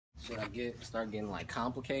Should I start getting like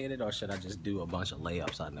complicated, or should I just do a bunch of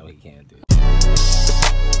layups I know he can't do?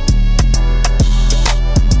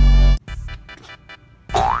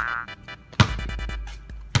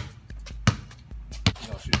 He's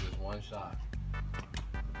gonna shoot just one shot.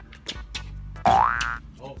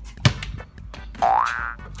 Oh.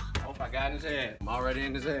 Oh, I got in his head. I'm already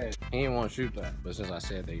in his head. He didn't want to shoot that, but since I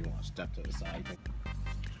said that, you want to step to the side.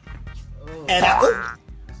 Oh. And I,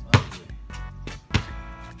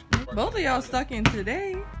 both of y'all stuck in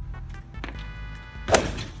today.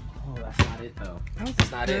 Oh, that's not it though. That was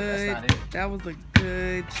That's not it. That's not it. That was a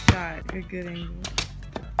good shot. A good angle.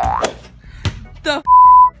 The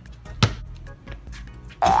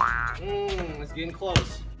It's getting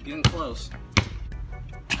close. Getting close.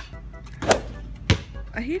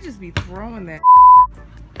 he just be throwing that.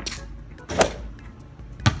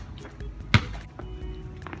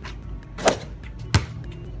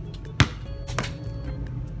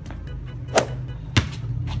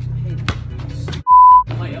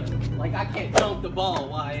 Like I can't dunk the ball,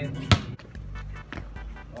 Wyatt.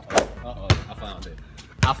 Uh-oh, I found it.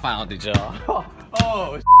 I found it, y'all.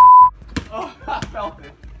 Oh, I felt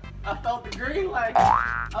it. I felt the green light.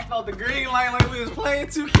 I felt the green light like we was playing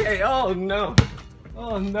 2K. Oh no.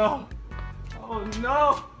 Oh no. Oh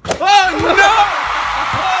no. Oh no!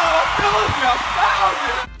 Oh, I told you I found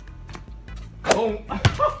it. Boom.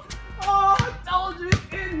 Oh, I told you it's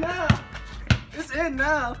in now. It's in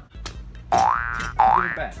now. Give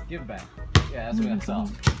it back. Give it back. Yeah, that's what I saw.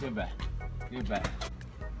 Give it back. Give it back.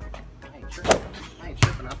 I ain't tripping. I ain't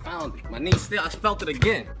tripping. I found it. My knee still. I felt it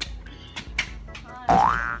again.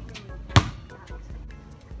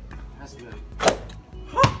 That's good.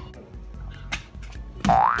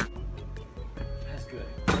 That's good.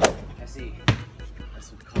 That's E.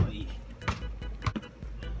 That's what we call E.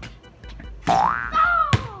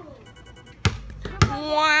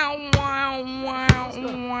 Wow, wow, wow, wow,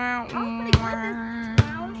 wow.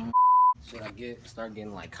 Should I start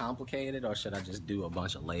getting like complicated, or should I just do a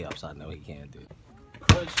bunch of layups I know he can't do?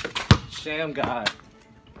 Push Sham God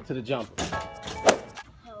to the jumper.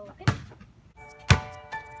 Okay.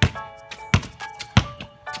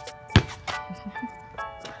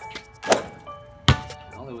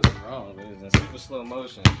 Not only was it wrong, but it was in super slow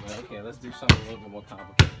motion. But okay, let's do something a little bit more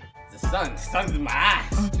complicated. The sun's in my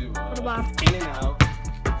eyes. To in and out.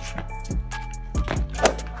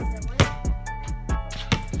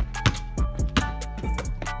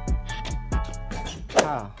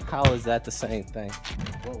 How is that the same thing?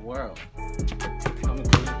 What world? Coming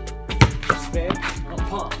through. Spin. Oh,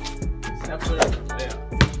 pump. Step to the yeah.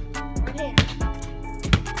 Right here.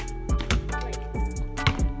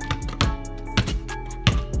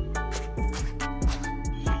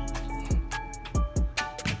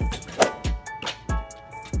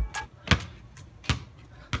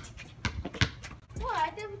 What?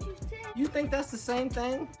 I did what you said. You think that's the same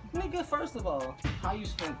thing? Nigga, first of all, how you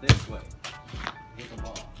spin this way with the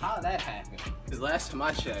ball? How did that happen? Because last time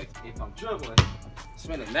I checked, if I'm dribbling,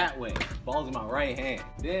 spinning that way, ball's in my right hand.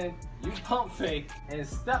 Then you pump fake and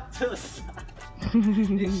step to the side.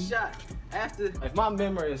 It's shot. After, if my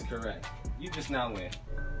memory is correct, you just now win.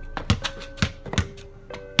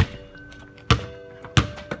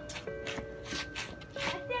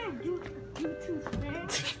 I didn't do two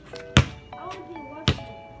spins. I only did one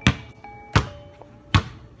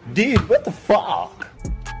spin. dude, what the fuck?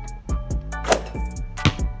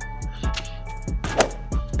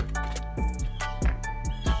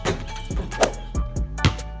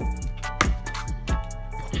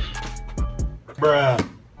 Bruh.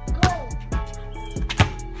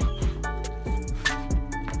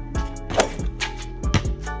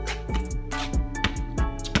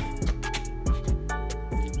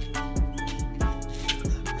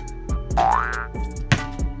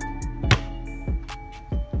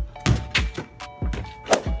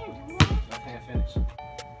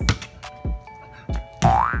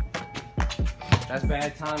 That's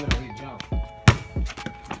bad timing.